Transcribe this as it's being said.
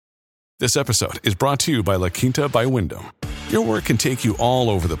This episode is brought to you by La Quinta by Wyndham. Your work can take you all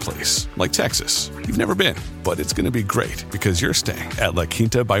over the place, like Texas. You've never been, but it's going to be great because you're staying at La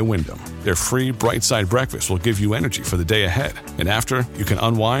Quinta by Wyndham. Their free Bright Side breakfast will give you energy for the day ahead. And after, you can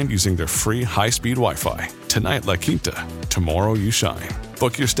unwind using their free high-speed Wi-Fi. Tonight, La Quinta. Tomorrow, you shine.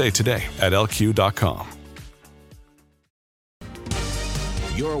 Book your stay today at lq.com.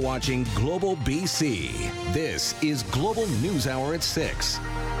 You're watching Global BC. This is Global News Hour at 6.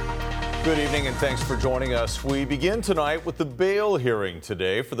 Good evening and thanks for joining us. We begin tonight with the bail hearing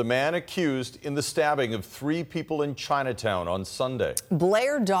today for the man accused in the stabbing of 3 people in Chinatown on Sunday.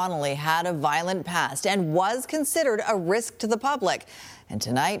 Blair Donnelly had a violent past and was considered a risk to the public. And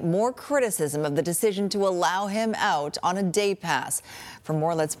tonight, more criticism of the decision to allow him out on a day pass. For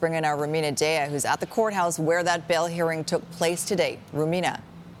more, let's bring in our Rumina Daya, who's at the courthouse where that bail hearing took place today. Rumina.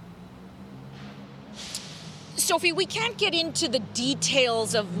 Sophie, we can't get into the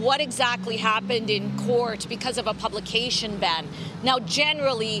details of what exactly happened in court because of a publication ban. Now,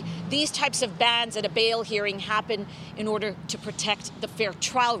 generally, these types of bans at a bail hearing happen in order to protect the fair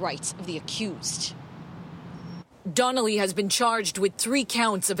trial rights of the accused. Donnelly has been charged with 3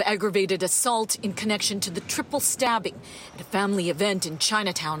 counts of aggravated assault in connection to the triple stabbing at a family event in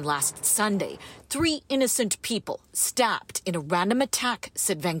Chinatown last Sunday. 3 innocent people stabbed in a random attack,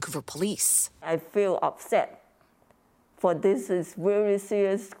 said Vancouver police. I feel upset. For this is very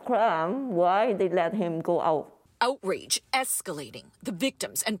serious crime. Why they let him go out? Outrage escalating. The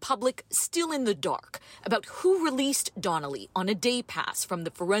victims and public still in the dark about who released Donnelly on a day pass from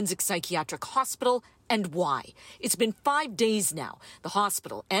the Forensic Psychiatric Hospital and why. It's been 5 days now. The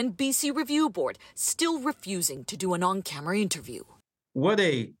hospital and BC Review Board still refusing to do an on-camera interview. What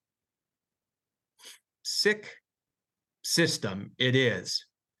a sick system it is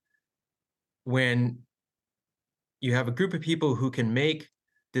when you have a group of people who can make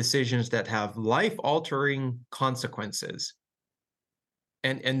decisions that have life-altering consequences,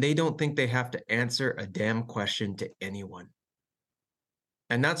 and they don't think they have to answer a damn question to anyone.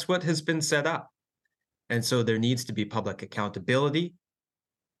 And that's what has been set up. And so there needs to be public accountability.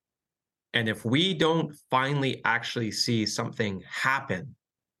 And if we don't finally actually see something happen,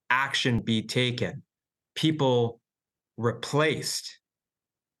 action be taken, people replaced,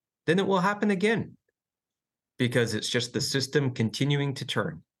 then it will happen again. Because it's just the system continuing to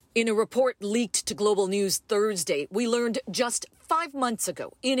turn. In a report leaked to Global News Thursday, we learned just 5 months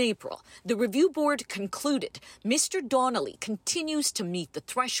ago, in April, the review board concluded Mr. Donnelly continues to meet the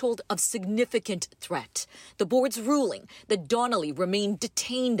threshold of significant threat. The board's ruling that Donnelly remained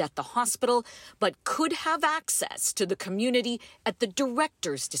detained at the hospital, but could have access to the community at the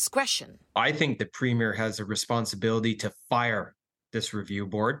director's discretion. I think the Premier has a responsibility to fire this review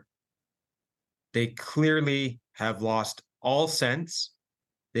board. They clearly have lost all sense.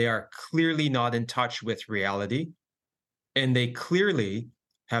 They are clearly not in touch with reality. And they clearly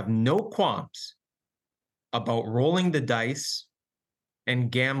have no qualms about rolling the dice and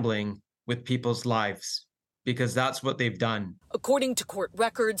gambling with people's lives, because that's what they've done. According to court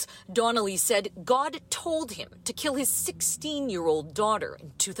records, Donnelly said God told him to kill his 16-year-old daughter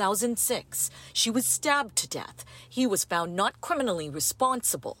in 2006. She was stabbed to death. He was found not criminally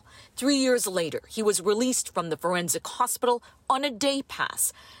responsible. 3 years later, he was released from the forensic hospital on a day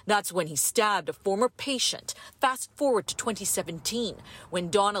pass. That's when he stabbed a former patient. Fast forward to 2017, when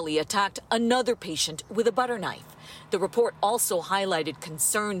Donnelly attacked another patient with a butter knife. The report also highlighted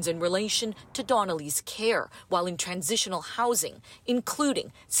concerns in relation to Donnelly's care while in transitional housing,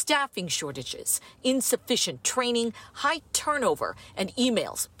 including staffing shortages, insufficient training, high turnover, and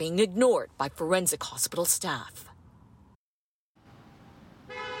emails being ignored by forensic hospital staff.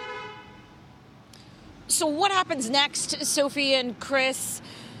 So what happens next, Sophie and Chris?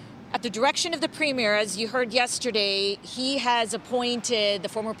 At the direction of the Premier, as you heard yesterday, he has appointed the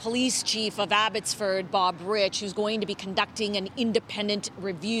former police chief of Abbotsford, Bob Rich, who's going to be conducting an independent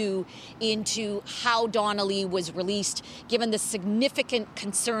review into how Donnelly was released, given the significant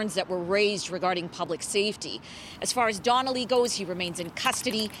concerns that were raised regarding public safety. As far as Donnelly goes, he remains in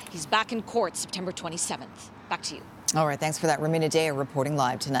custody. He's back in court September 27th. Back to you. All right, thanks for that. Rumina Daya reporting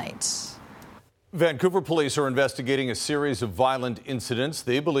live tonight. Vancouver police are investigating a series of violent incidents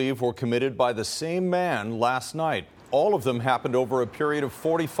they believe were committed by the same man last night. All of them happened over a period of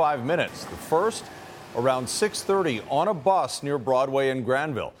 45 minutes. The first, around 6:30 on a bus near Broadway in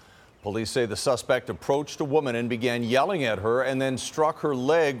Granville. Police say the suspect approached a woman and began yelling at her and then struck her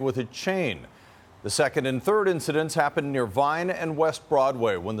leg with a chain. The second and third incidents happened near Vine and West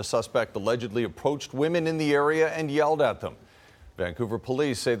Broadway when the suspect allegedly approached women in the area and yelled at them. Vancouver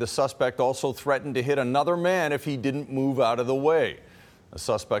police say the suspect also threatened to hit another man if he didn't move out of the way. The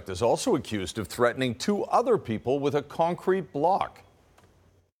suspect is also accused of threatening 2 other people with a concrete block.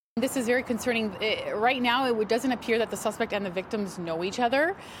 This is very concerning. Right now, it doesn't appear that the suspect and the victims know each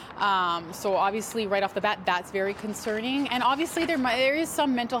other. So obviously, right off the bat, that's very concerning. And obviously, there is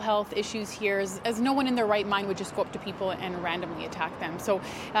some mental health issues here, as no one in their right mind would just go up to people and randomly attack them. So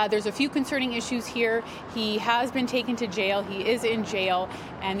there's a few concerning issues here. He has been taken to jail. He is in jail,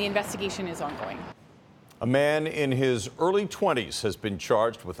 and the investigation is ongoing. A man in his early 20s has been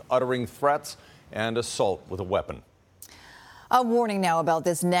charged with uttering threats and assault with a weapon. A warning now about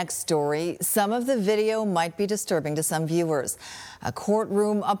this next story. Some of the video might be disturbing to some viewers. A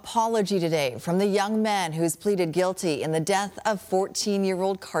courtroom apology today from the young man who's pleaded guilty in the death of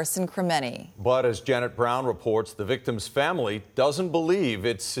 14-year-old Carson Cremeni. But as Janet Brown reports, the victim's family doesn't believe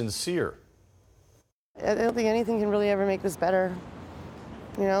it's sincere. I don't think anything can really ever make this better.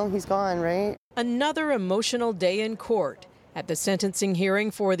 You know, he's gone, right? Another emotional day in court at the sentencing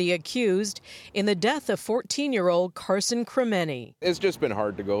hearing for the accused in the death of 14-year-old Carson Cremeni. It's just been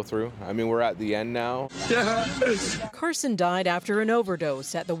hard to go through. I mean, we're at the end now. Carson died after an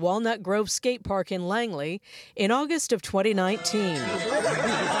overdose at the Walnut Grove Skate Park in Langley in August of 2019.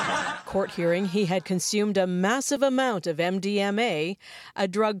 Court hearing, he had consumed a massive amount of MDMA, a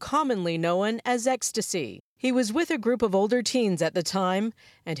drug commonly known as ecstasy. He was with a group of older teens at the time,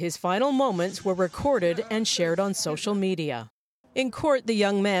 and his final moments were recorded and shared on social media. In court, the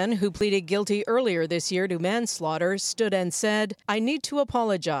young man, who pleaded guilty earlier this year to manslaughter, stood and said, "I need to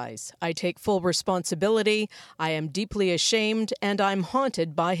apologize. I take full responsibility. I am deeply ashamed, and I'm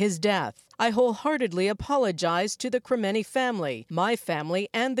haunted by his death. I wholeheartedly apologize to the Cremeni family, my family,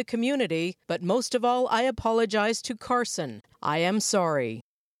 and the community, but most of all, I apologize to Carson. I am sorry."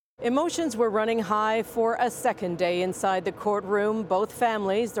 Emotions were running high for a second day inside the courtroom. Both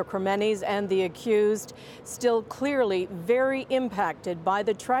families, the Cremenis and the accused, still clearly very impacted by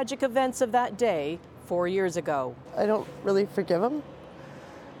the tragic events of that day 4 years ago. I don't really forgive him.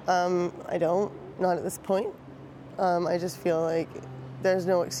 I don't, not at this point. I just feel like there's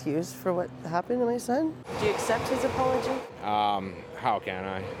no excuse for what happened to my son. Do you accept his apology? How can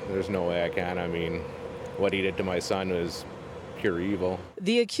I? There's no way I can. I mean, what he did to my son was pure evil.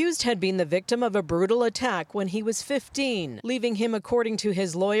 The accused had been the victim of a brutal attack when he was 15, leaving him, according to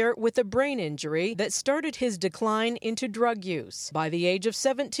his lawyer, with a brain injury that started his decline into drug use. By the age of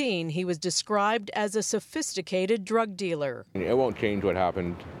 17, he was described as a sophisticated drug dealer. It won't change what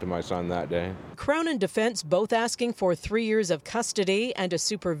happened to my son that day. Crown and defense both asking for 3 years of custody and a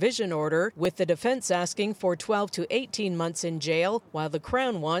supervision order, with the defense asking for 12 to 18 months in jail, while the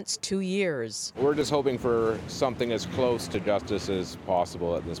Crown wants 2 years. We're just hoping for something as close to justice as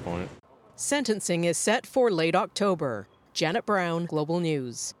possible at this point. Sentencing is set for late October. Janet Brown, Global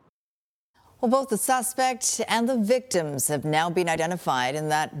News. Well, both the suspect and the victims have now been identified in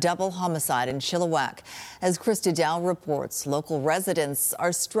that double homicide in Chilliwack. As Krista Dow reports, local residents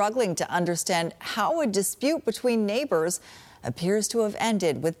are struggling to understand how a dispute between neighbors appears to have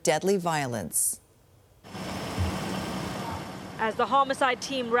ended with deadly violence. As the homicide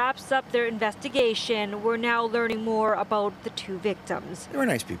team wraps up their investigation, we're now learning more about the 2 victims. They were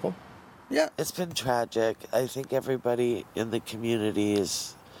nice people. Yeah. It's been tragic. I think everybody in the community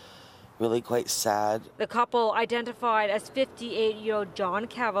is really quite sad. The couple, identified as 58-year-old John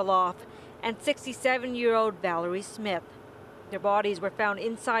Kavaloff and 67-year-old Valerie Smith. Their bodies were found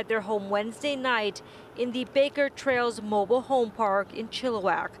inside their home Wednesday night in the Baker Trails Mobile Home Park in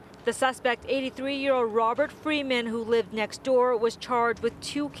Chilliwack. The suspect, 83-year-old Robert Freeman, who lived next door, was charged with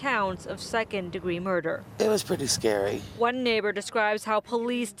 2 counts of second-degree murder. It was pretty scary. One neighbor describes how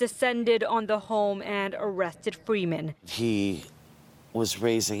police descended on the home and arrested Freeman. He was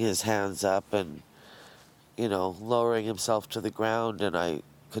raising his hands up and, lowering himself to the ground, and I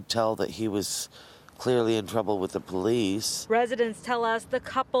could tell that he was clearly in trouble with the police. Residents tell us the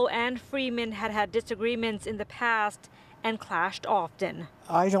couple and Freeman had disagreements in the past and clashed often.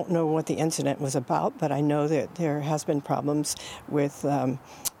 I don't know what the incident was about, but I know that there has been problems with the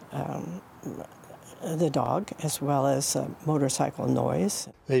dog as well as motorcycle noise.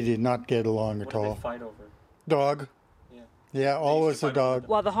 They did not get along at all. What did they fight over? Dog. Yeah, always a dog.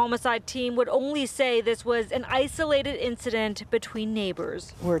 While the homicide team would only say this was an isolated incident between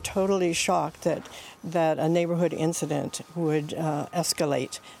neighbors. We're totally shocked that a neighborhood incident would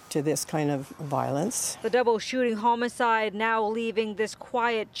escalate to this kind of violence. The double shooting homicide now leaving this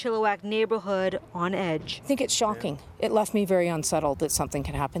quiet Chilliwack neighborhood on edge. I think it's shocking. It left me very unsettled that something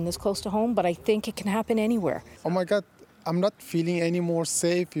can happen this close to home, but I think it can happen anywhere. Oh my God, I'm not feeling any more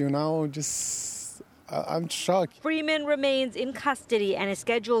safe, I'm shocked. Freeman remains in custody and is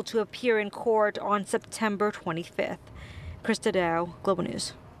scheduled to appear in court on September 25th. Krista Dow, Global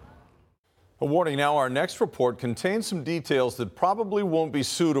News. A warning now, our next report contains some details that probably won't be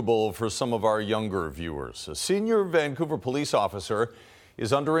suitable for some of our younger viewers. A senior Vancouver police officer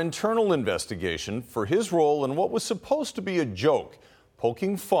is under internal investigation for his role in what was supposed to be a joke,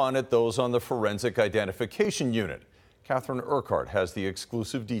 poking fun at those on the Forensic Identification Unit. Catherine Urquhart has the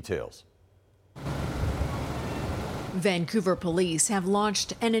exclusive details. Vancouver police have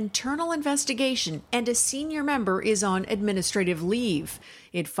launched an internal investigation and a senior member is on administrative leave.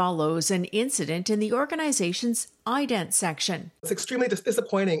 It follows an incident in the organization's ident section. It's extremely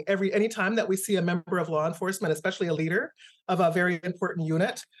disappointing any time that we see a member of law enforcement, especially a leader of a very important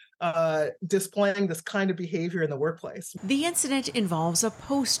unit, displaying this kind of behavior in the workplace. The incident involves a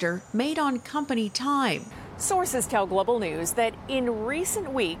poster made on company time. Sources tell Global News that in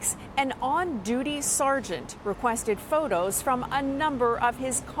recent weeks, an on-duty sergeant requested photos from a number of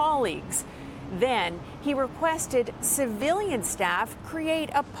his colleagues. Then he requested civilian staff create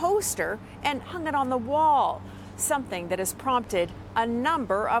a poster and hung it on the wall, something that has prompted a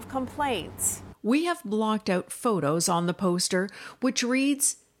number of complaints. We have blocked out photos on the poster, which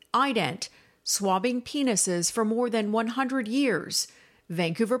reads, ident, swabbing penises for more than 100 years.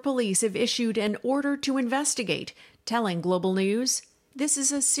 Vancouver police have issued an order to investigate, telling Global News, this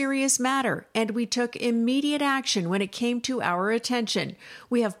is a serious matter, and we took immediate action when it came to our attention.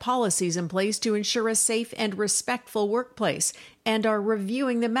 We have policies in place to ensure a safe and respectful workplace, and are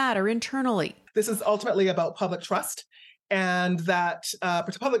reviewing the matter internally. This is ultimately about public trust, and that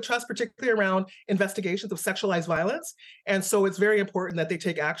public trust, particularly around investigations of sexualized violence. And so it's very important that they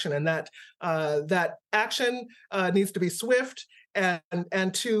take action, and that action needs to be swift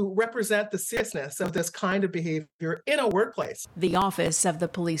and to represent the seriousness of this kind of behavior in a workplace. The Office of the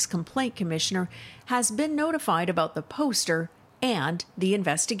Police Complaint Commissioner has been notified about the poster and the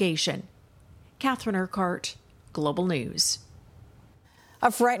investigation. Catherine Urquhart, Global News. A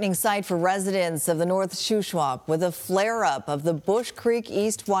frightening sight for residents of the North Shuswap with a flare-up of the Bush Creek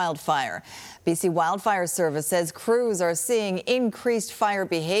East wildfire. BC Wildfire Service says crews are seeing increased fire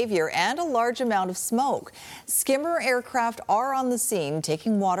behavior and a large amount of smoke. Skimmer aircraft are on the scene,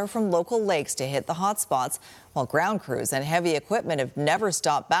 taking water from local lakes to hit the hotspots, while ground crews and heavy equipment have never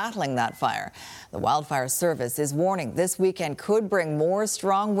stopped battling that fire. The Wildfire Service is warning this weekend could bring more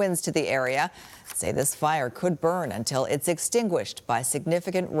strong winds to the area. Say this fire could burn until it's extinguished by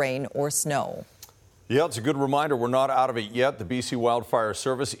significant rain or snow. Yeah, it's a good reminder we're not out of it yet. The BC Wildfire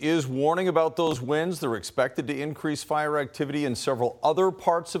Service is warning about those winds. They're expected to increase fire activity in several other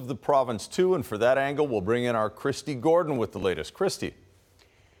parts of the province too. And for that angle, we'll bring in our Christy Gordon with the latest. Christy.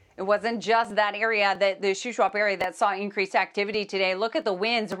 It wasn't just that area, the Shuswap area, that saw increased activity today. Look at the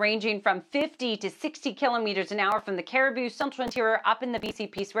winds ranging from 50 to 60 kilometers an hour from the Caribou, Central Interior, up in the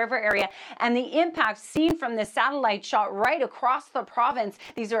BC Peace River area. And the impact seen from this satellite shot right across the province.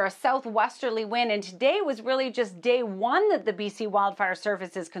 These are a southwesterly wind. And today was really just day one that the BC Wildfire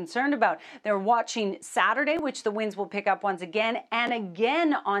Service is concerned about. They're watching Saturday, which the winds will pick up once again, and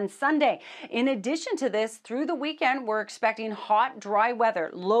again on Sunday. In addition to this, through the weekend, we're expecting hot, dry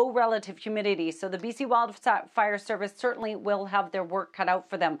weather, low relative humidity. So the BC Wildfire Service certainly will have their work cut out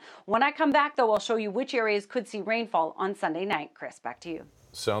for them. When I come back, though, I'll show you which areas could see rainfall on Sunday night. Chris, back to you.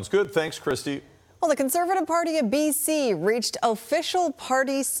 Sounds good. Thanks, Christy. Well, the Conservative Party of BC reached official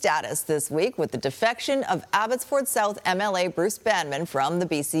party status this week with the defection of Abbotsford South MLA Bruce Banman from the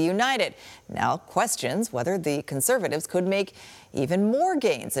BC United. Now questions whether the Conservatives could make even more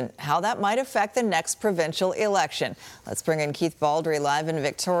gains and how that might affect the next provincial election. Let's bring in Keith Baldry live in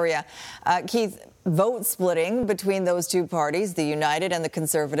Victoria. Keith, vote splitting between those two parties, the United and the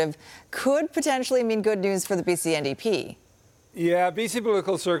Conservative, could potentially mean good news for the BC NDP. Yeah, BC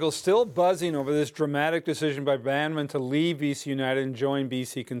political circles still buzzing over this dramatic decision by Banman to leave BC United and join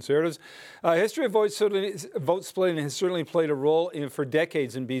BC Conservatives. History of vote splitting has certainly played a role for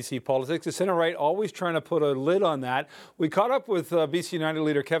decades in BC politics. The centre right always trying to put a lid on that. We caught up with BC United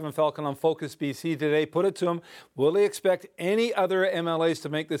leader Kevin Falcon on Focus BC today. Put it to him, will he expect any other MLAs to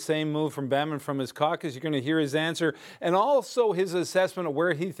make the same move from Banman from his caucus? You're going to hear his answer and also his assessment of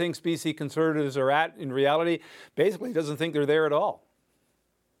where he thinks BC Conservatives are at in reality. Basically, he doesn't think they're there at all.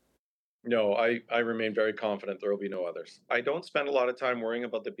 No, I remain very confident there will be no others. I don't spend a lot of time worrying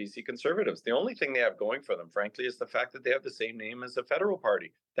about the BC Conservatives. The only thing they have going for them, frankly, is the fact that they have the same name as the federal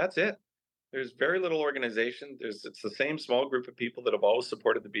party. That's it. There's very little organization. It's the same small group of people that have always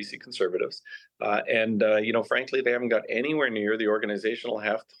supported the BC Conservatives. Frankly, they haven't got anywhere near the organizational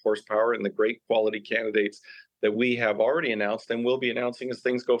heft, horsepower, and the great quality candidates that we have already announced and will be announcing as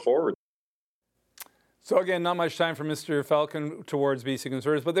things go forward. So again, not much time for Mr. Falcon towards BC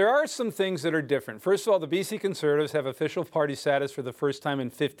Conservatives, but there are some things that are different. First of all, the BC Conservatives have official party status for the first time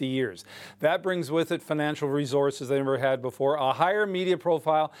in 50 years. That brings with it financial resources they never had before, a higher media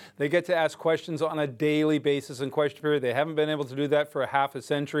profile. They get to ask questions on a daily basis in question period. They haven't been able to do that for a half a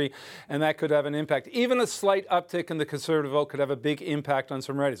century, and that could have an impact. Even a slight uptick in the Conservative vote could have a big impact on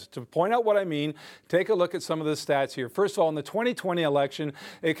some ridings. To point out what I mean, take a look at some of the stats here. First of all, in the 2020 election,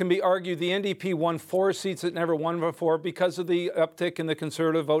 it can be argued the NDP won 4 seats it never won before because of the uptick in the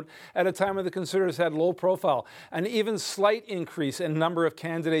Conservative vote at a time when the Conservatives had low profile. An even slight increase in number of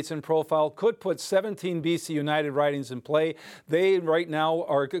candidates in profile could put 17 BC United ridings in play. They right now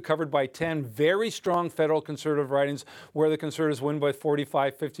are covered by 10 very strong federal Conservative ridings where the Conservatives win by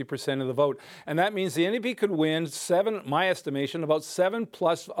 45-50% of the vote. And that means the NDP could win 7, my estimation, about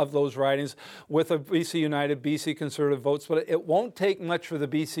 7+ of those ridings with a BC United, BC Conservative votes. But it won't take much for the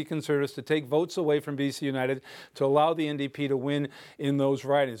BC Conservatives to take votes away from BC United to allow the NDP to win in those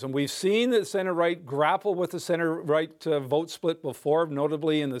ridings. And we've seen the center-right grapple with the center-right vote split before,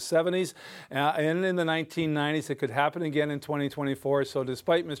 notably in the 70s and in the 1990s. It could happen again in 2024. So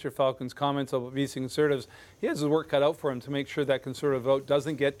despite Mr. Falcon's comments about BC Conservatives, he has his work cut out for him to make sure that Conservative vote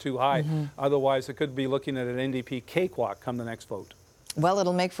doesn't get too high. Otherwise, it could be looking at an NDP cakewalk come the next vote. Well,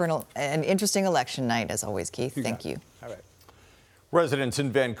 it'll make for an interesting election night, as always, Keith. Thank you. All right. Residents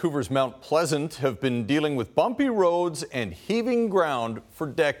in Vancouver's Mount Pleasant have been dealing with bumpy roads and heaving ground for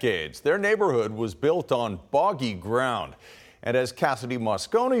decades. Their neighborhood was built on boggy ground. And as Cassidy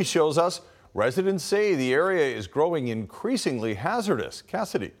Mosconi shows us, residents say the area is growing increasingly hazardous.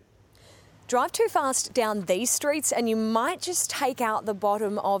 Cassidy. Drive too fast down these streets and you might just take out the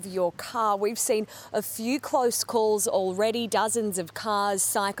bottom of your car. We've seen a few close calls already, dozens of cars,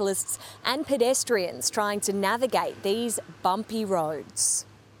 cyclists and pedestrians trying to navigate these bumpy roads.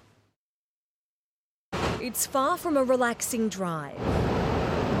 It's far from a relaxing drive.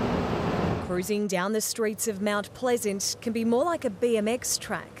 Cruising down the streets of Mount Pleasant can be more like a BMX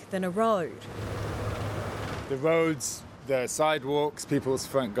track than a road. The roads, the sidewalks, people's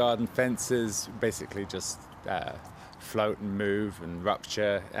front garden fences basically just float and move and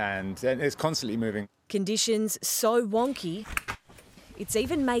rupture, and it's constantly moving. Conditions so wonky, it's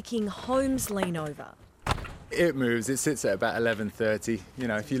even making homes lean over. It moves. It sits at about 11:30. You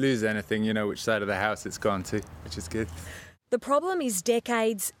know, if you lose anything, you know which side of the house it's gone to, which is good. The problem is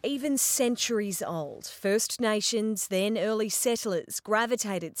decades, even centuries old. First Nations, then early settlers,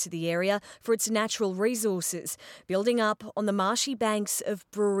 gravitated to the area for its natural resources, building up on the marshy banks of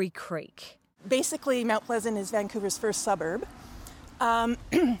Brewery Creek. Basically, Mount Pleasant is Vancouver's first suburb.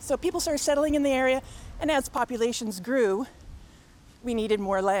 So people started settling in the area, and as populations grew, we needed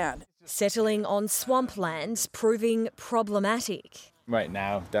more land. Settling on swamplands proving problematic. Right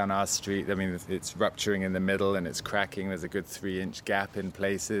now, down our street, I mean, it's rupturing in the middle and it's cracking. There's a good 3-inch gap in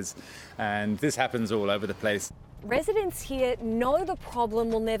places, and this happens all over the place. Residents here know the problem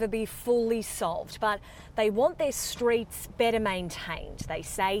will never be fully solved, but they want their streets better maintained. They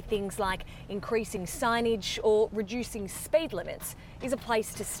say things like increasing signage or reducing speed limits is a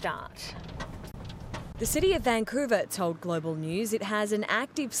place to start. The City of Vancouver told Global News it has an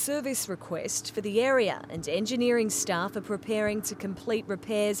active service request for the area and engineering staff are preparing to complete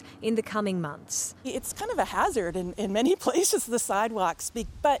repairs in the coming months. It's kind of a hazard in many places, the sidewalks,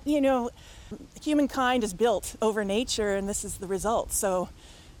 but you know, humankind is built over nature and this is the result, so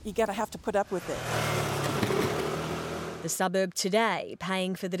you gotta have to put up with it. The suburb today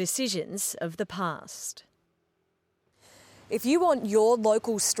paying for the decisions of the past. If you want your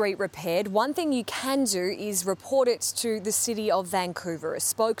local street repaired, one thing you can do is report it to the City of Vancouver. A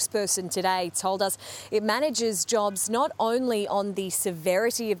spokesperson today told us it manages jobs not only on the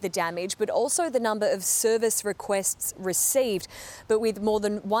severity of the damage, but also the number of service requests received. But with more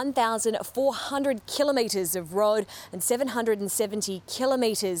than 1,400 kilometres of road and 770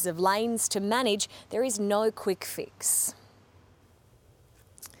 kilometres of lanes to manage, there is no quick fix.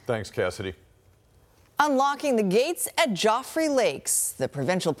 Thanks, Cassidy. Unlocking the gates at Joffrey Lakes. The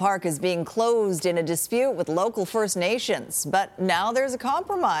provincial park is being closed in a dispute with local First Nations, but now there's a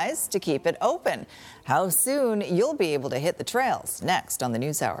compromise to keep it open. How soon you'll be able to hit the trails? Next on the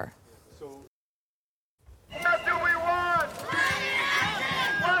News Hour. What do we want?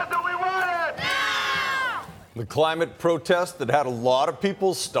 What do we want? Now! The climate protest that had a lot of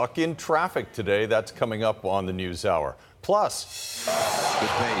people stuck in traffic today, that's coming up on the News Hour. Plus, good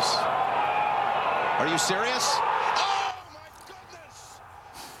pace. Are you serious?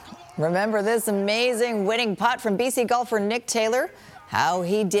 Remember this amazing winning putt from BC golfer Nick Taylor? How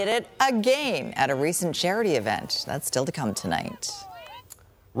he did it again at a recent charity event. That's still to come tonight.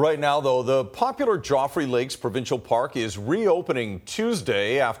 Right now, though, the popular Joffrey Lakes Provincial Park is reopening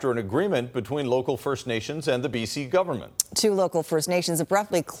Tuesday after an agreement between local First Nations and the BC government. 2 local First Nations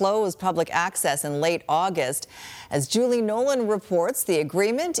abruptly closed public access in late August. As Julie Nolan reports, the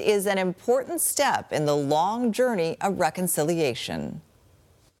agreement is an important step in the long journey of reconciliation.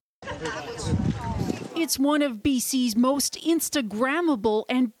 It's one of BC's most Instagrammable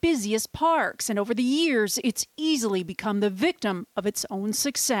and busiest parks, and over the years, it's easily become the victim of its own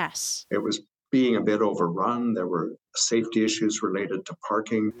success. It was being a bit overrun. There were safety issues related to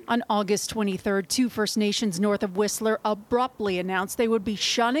parking. On August 23rd, 2 First Nations north of Whistler abruptly announced they would be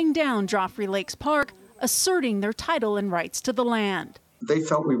shutting down Joffrey Lakes Park, asserting their title and rights to the land. They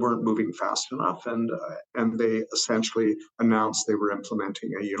felt we weren't moving fast enough, and they essentially announced they were implementing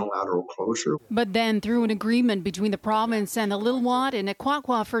a unilateral closure. But then, through an agreement between the province and the Lil'wat and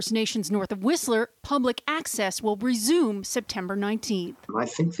Equaqua First Nations north of Whistler, public access will resume September 19th. And I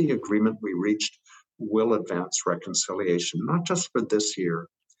think the agreement we reached will advance reconciliation, not just for this year,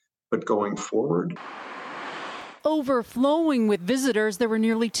 but going forward. Overflowing with visitors, there were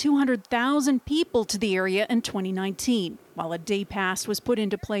nearly 200,000 people to the area in 2019. While a day pass was put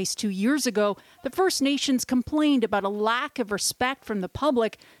into place 2 years ago, the First Nations complained about a lack of respect from the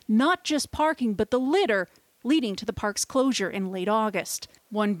public, not just parking, but the litter, leading to the park's closure in late August.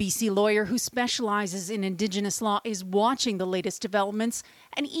 One BC lawyer who specializes in Indigenous law is watching the latest developments,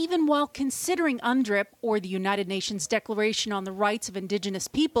 and even while considering UNDRIP, or the United Nations Declaration on the Rights of Indigenous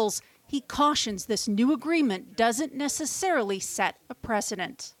Peoples, he cautions this new agreement doesn't necessarily set a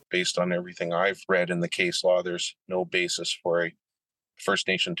precedent. Based on everything I've read in the case law, there's no basis for a First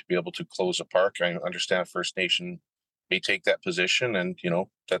Nation to be able to close a park. I understand First Nation may take that position, and,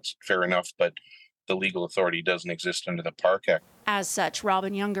 that's fair enough, but the legal authority doesn't exist under the Park Act. As such,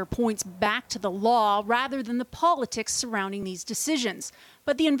 Robin Younger points back to the law rather than the politics surrounding these decisions.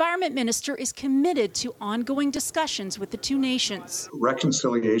 But the Environment Minister is committed to ongoing discussions with the 2 nations.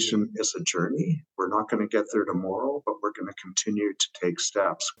 Reconciliation is a journey. We're not going to get there tomorrow, but we're going to continue to take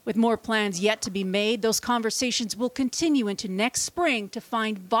steps. With more plans yet to be made, those conversations will continue into next spring to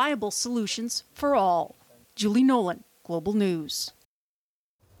find viable solutions for all. Julie Nolan, Global News.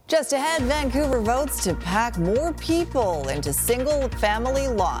 Just ahead, Vancouver votes to pack more people into single-family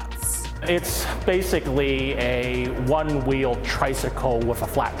lots. It's basically a one-wheel tricycle with a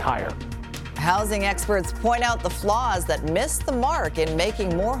flat tire. Housing experts point out the flaws that missed the mark in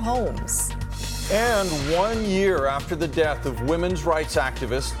making more homes. And 1 year after the death of women's rights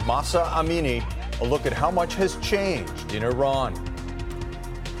activist Mahsa Amini, a look at how much has changed in Iran.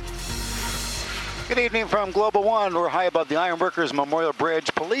 Good evening from Global One. We're high above the Ironworkers Memorial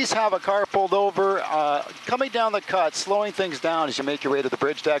Bridge. Police have a car pulled over, coming down the cut, slowing things down as you make your way to the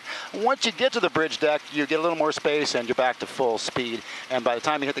bridge deck. Once you get to the bridge deck, you get a little more space and you're back to full speed. And by the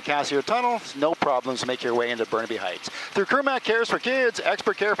time you hit the Cassier Tunnel, no problems to make your way into Burnaby Heights. Through Kermac Cares for Kids,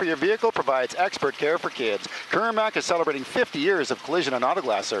 expert care for your vehicle provides expert care for kids. Kermac is celebrating 50 years of collision and auto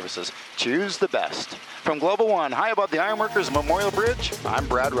glass services. Choose the best. From Global One, high above the Ironworkers Memorial Bridge, I'm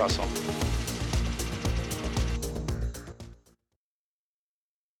Brad Russell.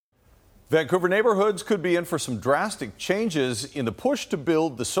 Vancouver neighborhoods could be in for some drastic changes in the push to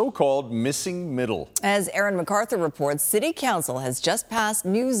build the so-called missing middle. As Aaron MacArthur reports, City Council has just passed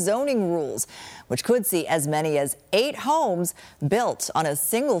new zoning rules, which could see as many as 8 homes built on a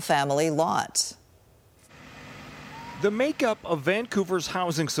single-family lot. The makeup of Vancouver's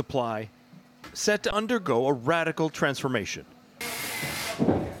housing supply set to undergo a radical transformation.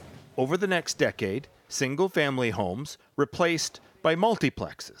 Over the next decade, single-family homes replaced by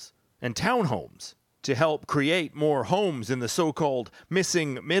multiplexes and townhomes. To help create more homes in the so-called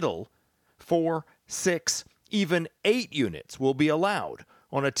missing middle, 4, 6, even 8 units will be allowed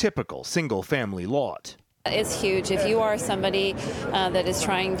on a typical single-family lot. It's huge. If you are somebody that is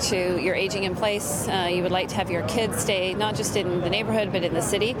you're aging in place, you would like to have your kids stay not just in the neighborhood but in the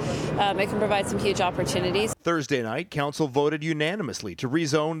city, it can provide some huge opportunities. Thursday night, Council voted unanimously to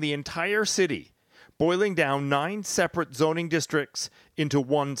rezone the entire city, boiling down 9 separate zoning districts into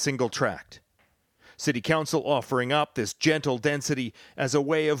one single tract. City Council offering up this gentle density as a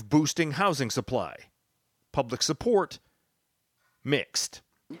way of boosting housing supply. Public support, mixed.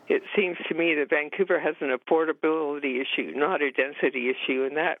 It seems to me that Vancouver has an affordability issue, not a density issue,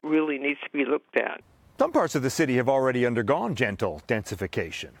 and that really needs to be looked at. Some parts of the city have already undergone gentle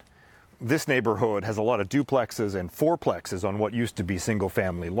densification. This neighborhood has a lot of duplexes and fourplexes on what used to be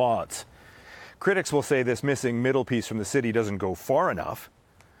single-family lots. Critics will say this missing middle piece from the city doesn't go far enough.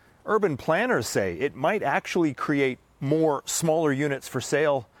 Urban planners say it might actually create more smaller units for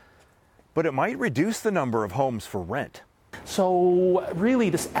sale, but it might reduce the number of homes for rent. So really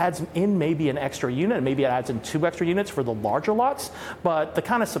this adds in maybe an extra unit, maybe it adds in 2 extra units for the larger lots, but the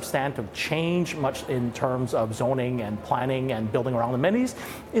kind of substantive change much in terms of zoning and planning and building around amenities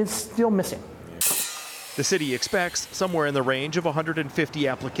is still missing. The city expects somewhere in the range of 150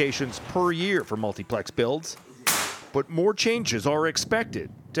 applications per year for multiplex builds, but more changes are expected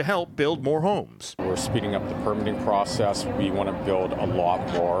to help build more homes. We're speeding up the permitting process. We want to build a lot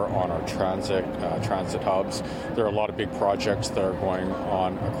more on our transit hubs. There are a lot of big projects that are going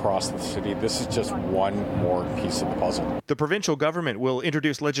on across the city. This is just one more piece of the puzzle. The provincial government will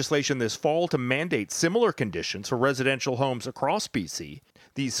introduce legislation this fall to mandate similar conditions for residential homes across BC.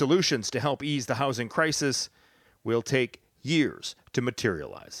 These solutions to help ease the housing crisis will take years to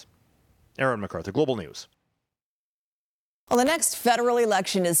materialize. Aaron MacArthur, Global News. Well, the next federal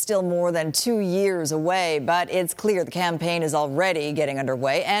election is still more than 2 years away, but it's clear the campaign is already getting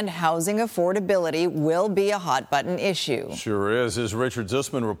underway, and housing affordability will be a hot-button issue. Sure is. As Richard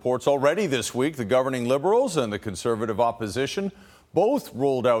Zussman reports, already this week, the governing Liberals and the Conservative opposition both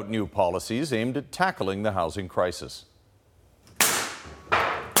rolled out new policies aimed at tackling the housing crisis.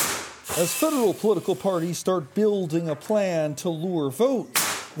 As federal political parties start building a plan to lure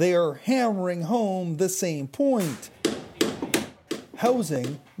votes, they are hammering home the same point.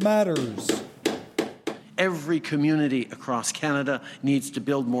 Housing matters. Every community across Canada needs to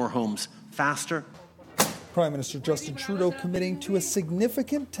build more homes faster. Prime Minister Justin Trudeau committing to a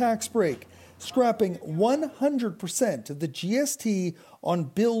significant tax break, scrapping 100% of the GST on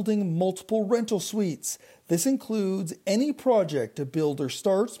building multiple rental suites. This includes any project a builder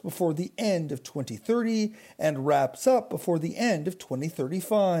starts before the end of 2030 and wraps up before the end of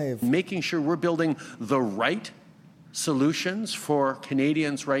 2035. Making sure we're building the right solutions for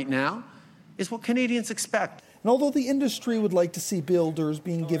Canadians right now is what Canadians expect. And although the industry would like to see builders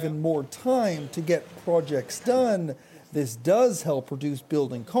being given more time to get projects done, this does help reduce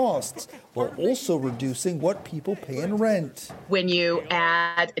building costs while also reducing what people pay in rent. When you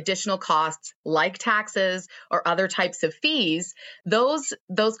add additional costs like taxes or other types of fees, those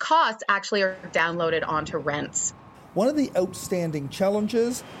costs actually are downloaded onto rents. One of the outstanding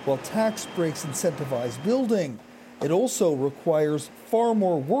challenges, while tax breaks incentivize building, it also requires far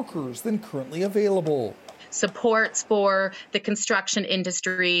more workers than currently available. Supports for the construction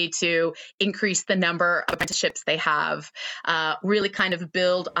industry to increase the number of apprenticeships they have, really kind of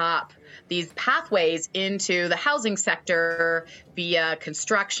build up these pathways into the housing sector via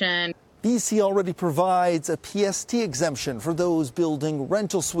construction. BC already provides a PST exemption for those building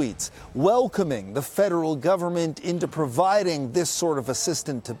rental suites, welcoming the federal government into providing this sort of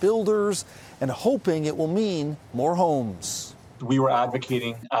assistance to builders and hoping it will mean more homes. We were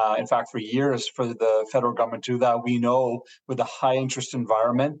advocating, in fact, for years for the federal government to do that. We know with the high interest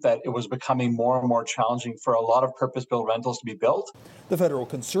environment that it was becoming more and more challenging for a lot of purpose-built rentals to be built. The federal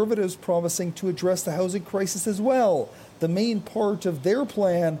Conservatives promising to address the housing crisis as well. The main part of their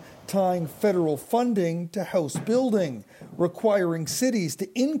plan tying federal funding to house building, requiring cities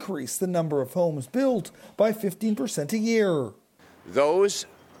to increase the number of homes built by 15% a year. Those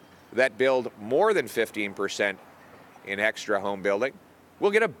that build more than 15% in extra home building will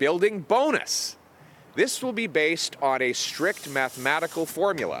get a building bonus. This will be based on a strict mathematical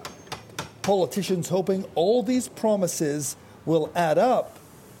formula. Politicians hoping all these promises will add up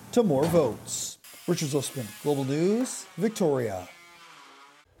to more votes. Richard Zussman, Global News, Victoria.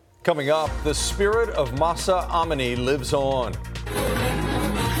 Coming up, the spirit of Mahsa Amini lives on.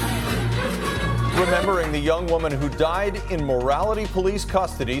 Remembering the young woman who died in morality police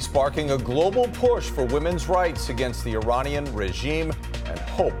custody, sparking a global push for women's rights against the Iranian regime and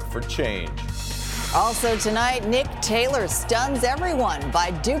hope for change. Also tonight, Nick Taylor stuns everyone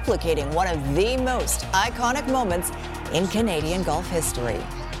by duplicating one of the most iconic moments in Canadian golf history.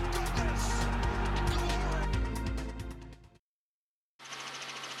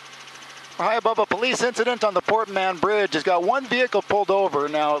 High above a police incident on the Port Mann Bridge has got one vehicle pulled over.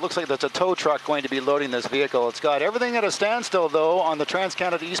 Now it looks like there's a tow truck going to be loading this vehicle. It's got everything at a standstill though on the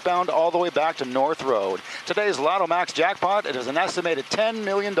Trans-Canada eastbound all the way back to North Road. Today's Lotto Max jackpot, it is an estimated $10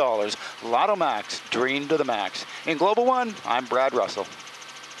 million. Lotto Max, dream to the max. In Global One, I'm Brad Russell.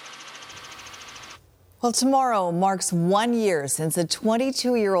 Well, tomorrow marks 1 year since a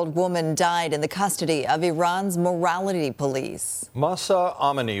 22-year-old woman died in the custody of Iran's morality police. Mahsa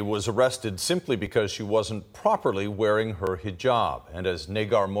Amini was arrested simply because she wasn't properly wearing her hijab. And as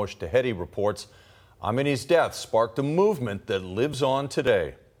Negar Moshtehedi reports, Amini's death sparked a movement that lives on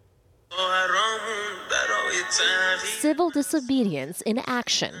today. Civil disobedience in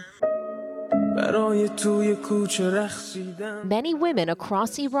action. Many women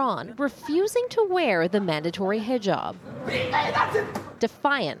across Iran refusing to wear the mandatory hijab.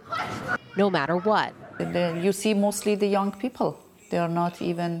 Defiant, no matter what. You see mostly the young people. They are not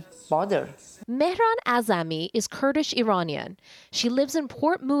even bothered. Mehran Azami is Kurdish Iranian. She lives in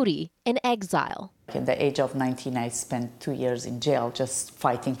Port Moody in exile. At the age of 19, I spent 2 years in jail just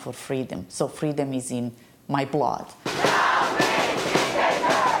fighting for freedom. So freedom is in my blood.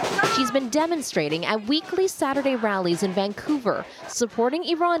 She's been demonstrating at weekly Saturday rallies in Vancouver, supporting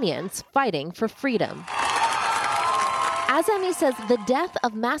Iranians fighting for freedom. Azami says the death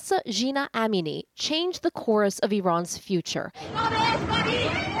of Mahsa Jina Amini changed the course of Iran's future,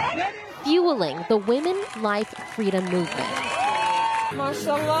 fueling the Women Life Freedom movement.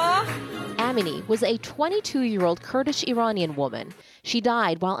 Mashallah. Amini was a 22-year-old Kurdish Iranian woman. She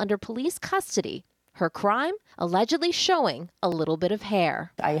died while under police custody. Her crime, allegedly showing a little bit of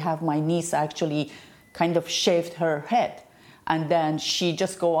hair. I have my niece actually kind of shaved her head, and then she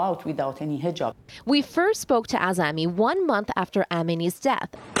just go out without any hijab. We first spoke to Azami 1 month after Amini's death.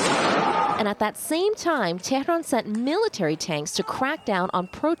 And at that same time, Tehran sent military tanks to crack down on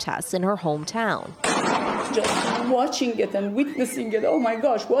protests in her hometown. Just watching it and witnessing it, oh my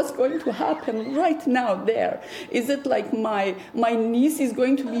gosh, what's going to happen right now there? Is it like my niece is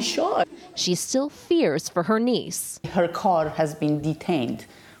going to be shot? She still fears for her niece. Her car has been detained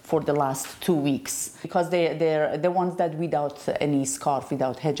for the last 2 weeks because they're the ones that without any scarf,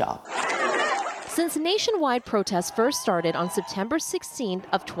 without hijab. Since nationwide protests first started on September 16th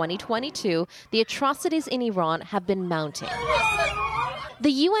of 2022, the atrocities in Iran have been mounting.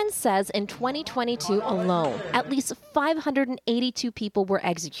 The UN says in 2022 alone, at least 582 people were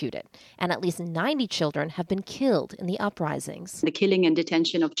executed, and at least 90 children have been killed in the uprisings. The killing and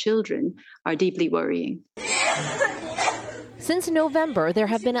detention of children are deeply worrying. Since November, there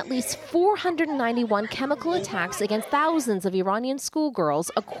have been at least 491 chemical attacks against thousands of Iranian schoolgirls,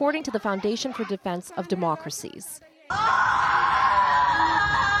 according to the Foundation for Defense of Democracies.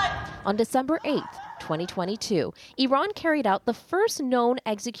 On December 8th, 2022, Iran carried out the first known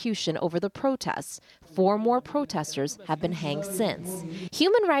execution over the protests. 4 more protesters have been hanged since.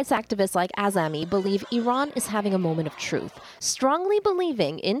 Human rights activists like Azami believe Iran is having a moment of truth, strongly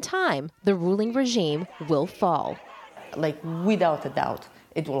believing in time the ruling regime will fall. Like, without a doubt,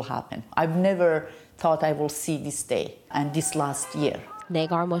 it will happen. I've never thought I will see this day and this last year.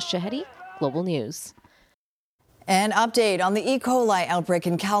 Negar Moshahedi, Global News. An update on the E. coli outbreak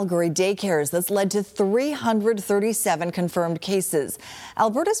in Calgary daycares that's led to 337 confirmed cases.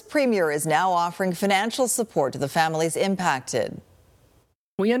 Alberta's premier is now offering financial support to the families impacted.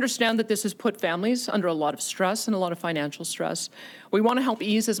 We understand that this has put families under a lot of stress and a lot of financial stress. We want to help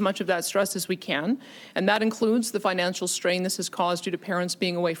ease as much of that stress as we can, and that includes the financial strain this has caused due to parents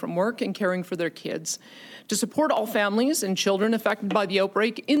being away from work and caring for their kids. To support all families and children affected by the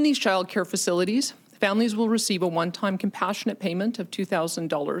outbreak in these child care facilities, families will receive a one-time compassionate payment of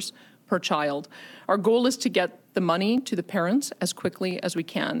 $2,000 per child. Our goal is to get the money to the parents as quickly as we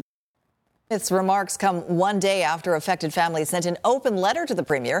can. Its remarks come one day after affected families sent an open letter to the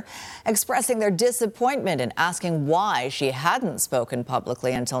premier expressing their disappointment and asking why she hadn't spoken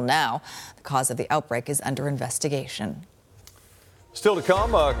publicly until now. The cause of the outbreak is under investigation. Still to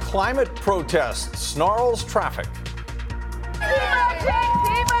come, a climate protest snarls traffic. Keep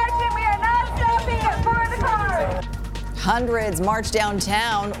marching, we are not stopping for the cars. Hundreds march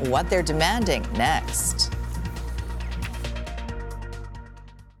downtown. What they're demanding next.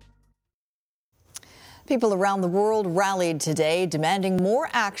 People around the world rallied today, demanding more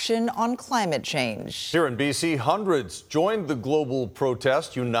action on climate change. Here in BC, hundreds joined the global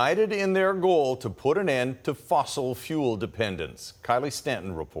protest, united in their goal to put an end to fossil fuel dependence. Kylie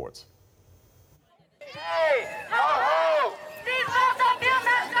Stanton reports.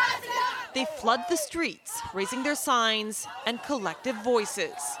 They flood the streets, raising their signs and collective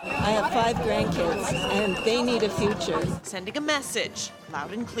voices. I have 5 grandkids, and they need a future. Sending a message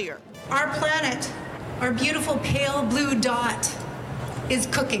loud and clear. Our planet, our beautiful pale blue dot, is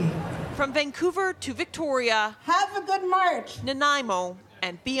cooking. From Vancouver to Victoria, have a good march, Nanaimo,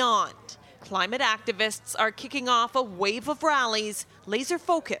 and beyond. Climate activists are kicking off a wave of rallies laser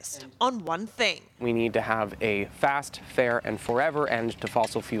focused on one thing. We need to have a fast, fair, and forever end to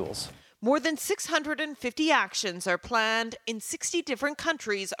fossil fuels. More than 650 actions are planned in 60 different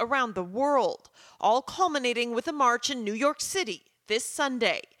countries around the world, all culminating with a march in New York City this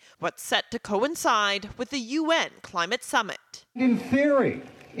Sunday, what's set to coincide with the UN Climate Summit. In theory,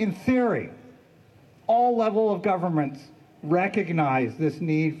 all level of governments recognize this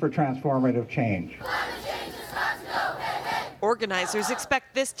need for transformative change. Organizers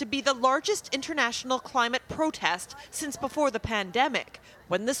expect this to be the largest international climate protest since before the pandemic,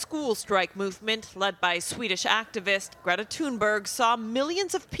 when the school strike movement, led by Swedish activist Greta Thunberg, saw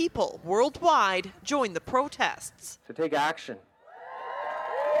millions of people worldwide join the protests. To take action.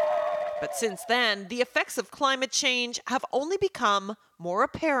 But since then, the effects of climate change have only become more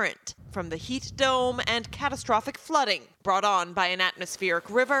apparent, from the heat dome and catastrophic flooding brought on by an atmospheric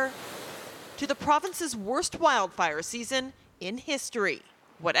river to the province's worst wildfire season in history.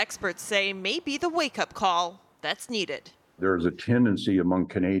 What experts say may be the wake-up call that's needed. There's a tendency among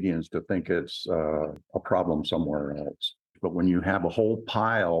Canadians to think it's a problem somewhere else. But when you have a whole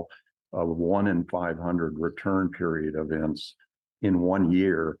pile of 1 in 500 return period events in 1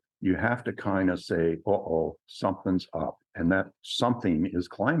 year, you have to kind of say, uh-oh, something's up. And that something is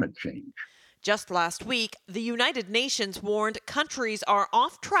climate change. Just last week, the United Nations warned countries are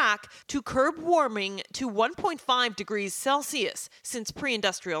off track to curb warming to 1.5 degrees Celsius since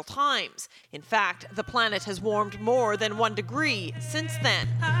pre-industrial times. In fact, the planet has warmed more than 1 degree since then.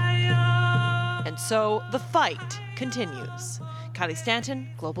 And so the fight continues. Kylie Stanton,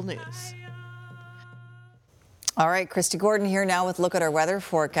 Global News. All right, Christy Gordon here now with a look at our weather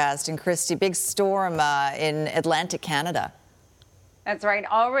forecast. And Christy, big storm in Atlantic Canada. That's right.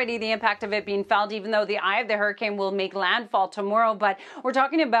 Already the impact of it being felt, even though the eye of the hurricane will make landfall tomorrow. But we're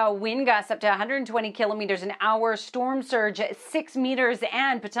talking about wind gusts up to 120 kilometers an hour, storm surge 6 meters,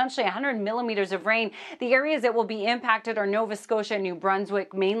 and potentially 100 millimeters of rain. The areas that will be impacted are Nova Scotia and New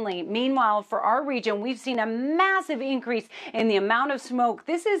Brunswick mainly. Meanwhile, for our region, we've seen a massive increase in the amount of smoke.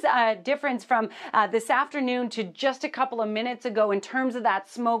 This is a difference from this afternoon to just a couple of minutes ago in terms of that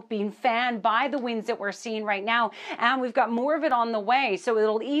smoke being fanned by the winds that we're seeing right now. And we've got more of it on the way. So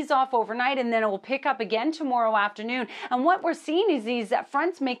it'll ease off overnight and then it will pick up again tomorrow afternoon. And what we're seeing is these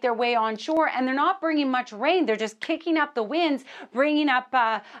fronts make their way onshore and they're not bringing much rain. They're just kicking up the winds, bringing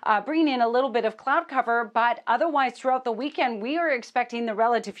in a little bit of cloud cover. But otherwise, throughout the weekend, we are expecting the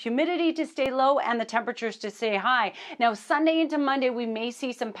relative humidity to stay low and the temperatures to stay high. Now, Sunday into Monday, we may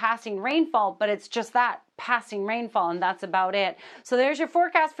see some passing rainfall, but it's just that. Passing rainfall, and that's about it. So there's your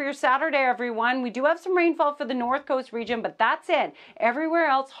forecast for your Saturday, everyone. We do have some rainfall for the North Coast region, but that's it. Everywhere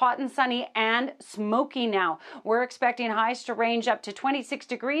else, hot and sunny and smoky now. We're expecting highs to range up to 26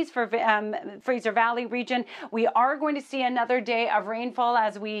 degrees for Fraser Valley region. We are going to see another day of rainfall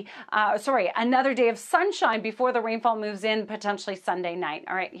another day of sunshine before the rainfall moves in, potentially Sunday night.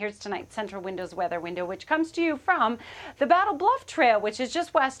 All right, here's tonight's Central Windows weather window, which comes to you from the Battle Bluff Trail, which is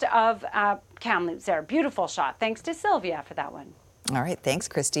just west of Kamloops there. Beautiful shot. Thanks to Sylvia for that one. All right. Thanks,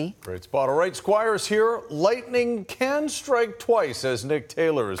 Christy. Great spot. All right, Squires here. Lightning can strike twice, as Nick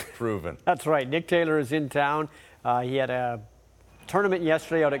Taylor has proven. That's right. Nick Taylor is in town. He had a tournament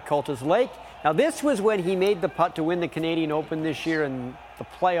yesterday out at Cultus Lake. Now, this was when he made the putt to win the Canadian Open this year in the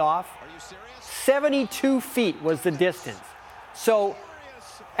playoff. Are you serious? 72 feet was the distance. So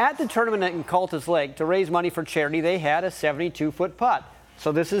at the tournament in Cultus Lake, to raise money for charity, they had a 72-foot putt.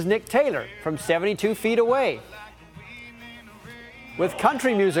 So this is Nick Taylor from 72 feet away with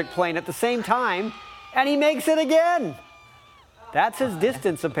country music playing at the same time, and he makes it again. That's his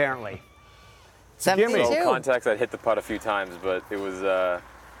distance, apparently. 72. So context, I'd hit the putt a few times, but it was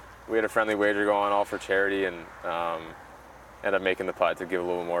we had a friendly wager going all for charity, and ended up making the putt to give a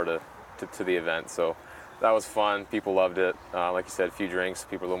little more to the event. So that was fun. People loved it. Like you said, a few drinks.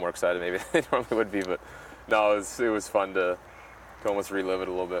 People were a little more excited maybe than they normally would be, but no, it was fun to almost relive it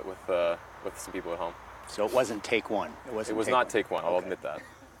a little bit with some people at home. So it wasn't take one. It was not take one. I'll admit that.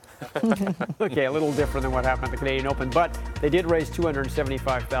 Okay, a little different than what happened at the Canadian Open, but they did raise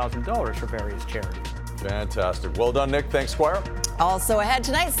 $275,000 for various charities. Fantastic. Well done, Nick. Thanks, Squire. Also ahead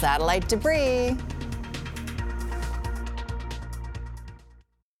tonight, satellite debris.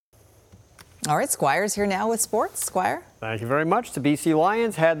 All right, Squire's here now with sports. Squire. Thank you very much. The BC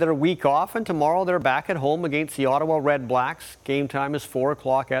Lions had their week off, and tomorrow they're back at home against the Ottawa Red Blacks. Game time is 4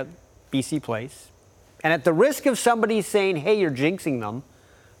 o'clock at BC Place. And at the risk of somebody saying, hey, you're jinxing them,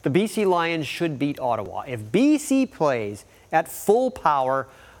 the BC Lions should beat Ottawa. If BC plays at full power,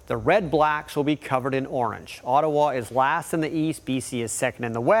 the Red Blacks will be covered in orange. Ottawa is last in the East, BC is second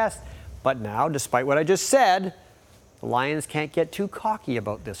in the West. But now, despite what I just said, the Lions can't get too cocky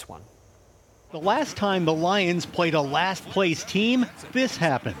about this one. The last time the Lions played a last-place team, this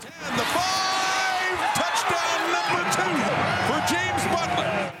happened. And the 5, touchdown number 2 for James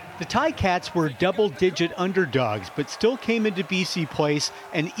Butler. The Ticats were double-digit underdogs, but still came into BC Place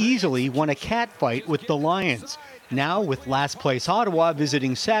and easily won a catfight with the Lions. Now, with last-place Ottawa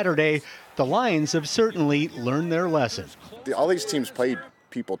visiting Saturday, the Lions have certainly learned their lesson. All these teams played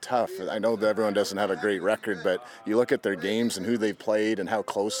people tough. I know that everyone doesn't have a great record, but you look at their games and who they've played and how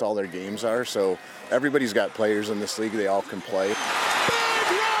close all their games are. So everybody's got players in this league. They all can play.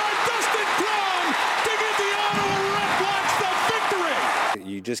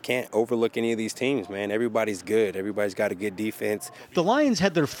 You just can't overlook any of these teams, man. Everybody's good. Everybody's got a good defense. The Lions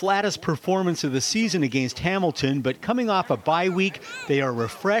had their flattest performance of the season against Hamilton, but coming off a bye week, they are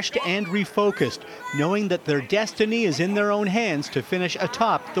refreshed and refocused, knowing that their destiny is in their own hands to finish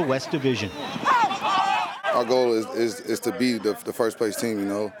atop the West Division. Our goal is to be the first place team, you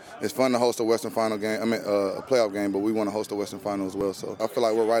know. It's fun to host a Western Final game, a playoff game, but we want to host a Western Final as well. So I feel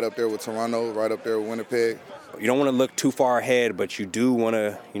like we're right up there with Toronto, right up there with Winnipeg. You don't want to look too far ahead, but you do want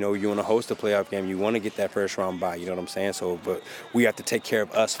to, you want to host a playoff game. You want to get that first round bye, you know what I'm saying? So, but we have to take care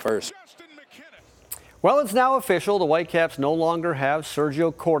of us first. Well, it's now official. The Whitecaps no longer have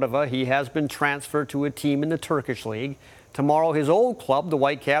Sergio Cordova. He has been transferred to a team in the Turkish League. Tomorrow, his old club, the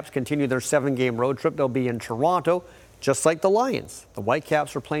Whitecaps, continue their 7-game road trip. They'll be in Toronto, just like the Lions. The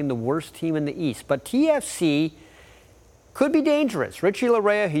Whitecaps are playing the worst team in the East, but TFC could be dangerous. Richie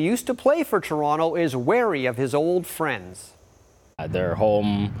Laryea, who used to play for Toronto, is wary of his old friends. Their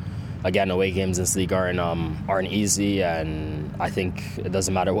home, again, away games in this league aren't easy, and I think it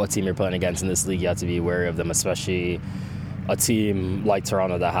doesn't matter what team you're playing against in this league, you have to be wary of them, especially a team like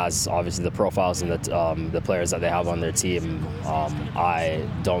Toronto that has obviously the profiles and the players that they have on their team. I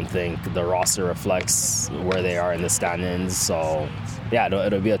don't think the roster reflects where they are in the standings. So, yeah,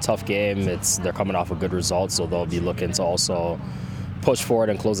 it'll be a tough game. They're coming off a good result, so they'll be looking to also push forward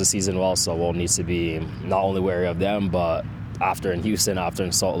and close the season well. So we'll need to be not only wary of them, but after in Houston, after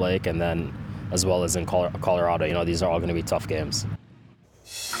in Salt Lake, and then as well as in Colorado. These are all going to be tough games.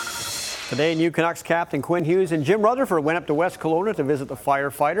 Today, new Canucks captain Quinn Hughes and Jim Rutherford went up to West Kelowna to visit the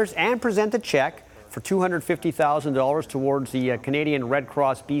firefighters and present a check for $250,000 towards the Canadian Red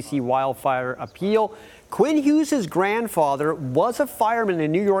Cross BC wildfire appeal. Quinn Hughes' grandfather was a fireman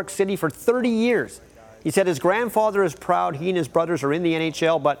in New York City for 30 years. He said his grandfather is proud he and his brothers are in the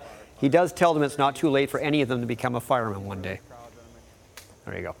NHL, but he does tell them it's not too late for any of them to become a fireman one day.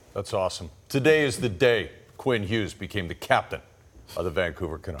 There you go. That's awesome. Today is the day Quinn Hughes became the captain of the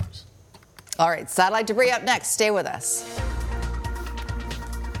Vancouver Canucks. All right, satellite debris up next. Stay with us.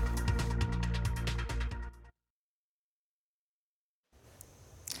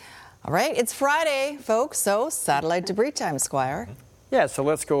 All right, it's Friday, folks, so satellite debris time, Squire. Yeah, so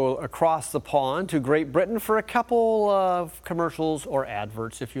let's go across the pond to Great Britain for a couple of commercials or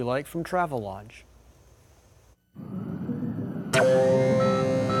adverts, if you like, from Travelodge.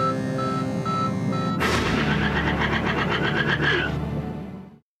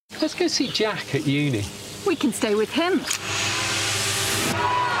 Let's go see Jack at uni. We can stay with him.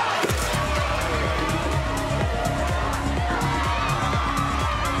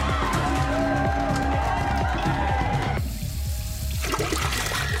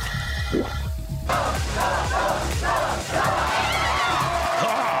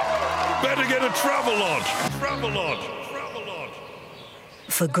 Better get a Travelodge. Travelodge. Travelodge.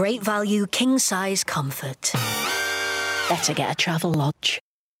 For great value, king-size comfort. Better get a Travelodge.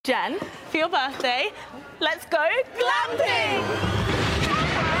 Jen, for your birthday, let's go glamping!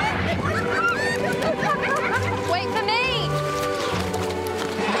 Wait for me!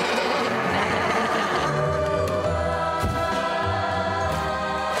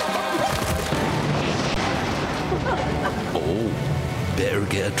 Oh, better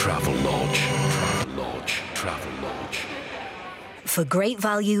get a Travelodge. Travelodge. Travelodge. For great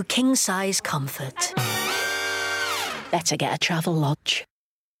value, king-size comfort. Better get a Travelodge.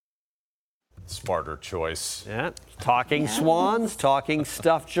 Smarter choice. Yeah. Talking swans, talking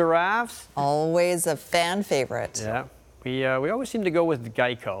stuffed giraffes. Always a fan favorite. Yeah. We always seem to go with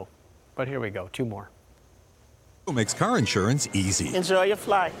Geico, but here we go. Two more. Geico makes car insurance easy. Enjoy your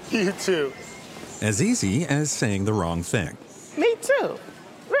flight. You too. As easy as saying the wrong thing. Me too.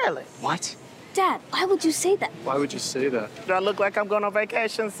 Really? What? Dad, why would you say that? Why would you say that? Do I look like I'm going on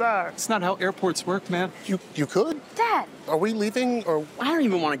vacation, sir? It's not how airports work, man. You could? Dad! Are we leaving or? I don't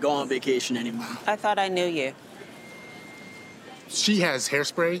even want to go on vacation anymore. I thought I knew you. She has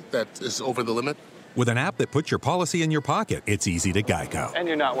hairspray that is over the limit. With an app that puts your policy in your pocket, it's easy to Geico. And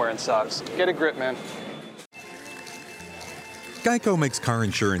you're not wearing socks. Get a grip, man. Geico makes car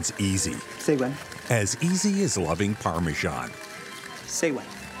insurance easy. Say when. As easy as loving Parmesan. Say when.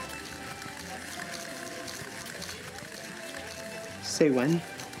 Say when.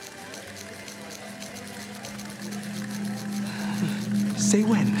 Say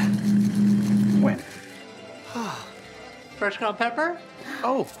when. When. Fresh ground pepper?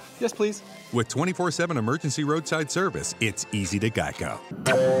 Oh, yes, please. With 24/7 emergency roadside service, it's easy to Geico.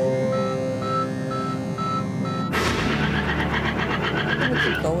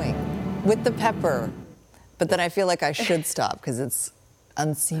 Keep going with the pepper, but then I feel like I should stop because it's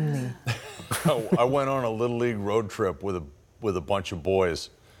unseemly. I went on a Little League road trip with a bunch of boys.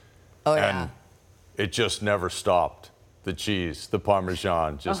 Oh, yeah. And it just never stopped. The cheese, the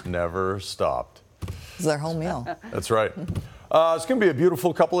Parmesan just never stopped. It's their whole meal. That's right. It's going to be a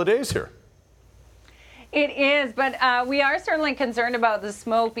beautiful couple of days here. It is, but we are certainly concerned about the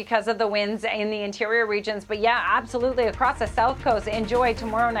smoke because of the winds in the interior regions. But yeah, absolutely across the south coast. Enjoy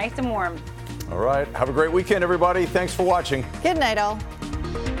tomorrow nice and warm. All right. Have a great weekend, everybody. Thanks for watching. Good night, all.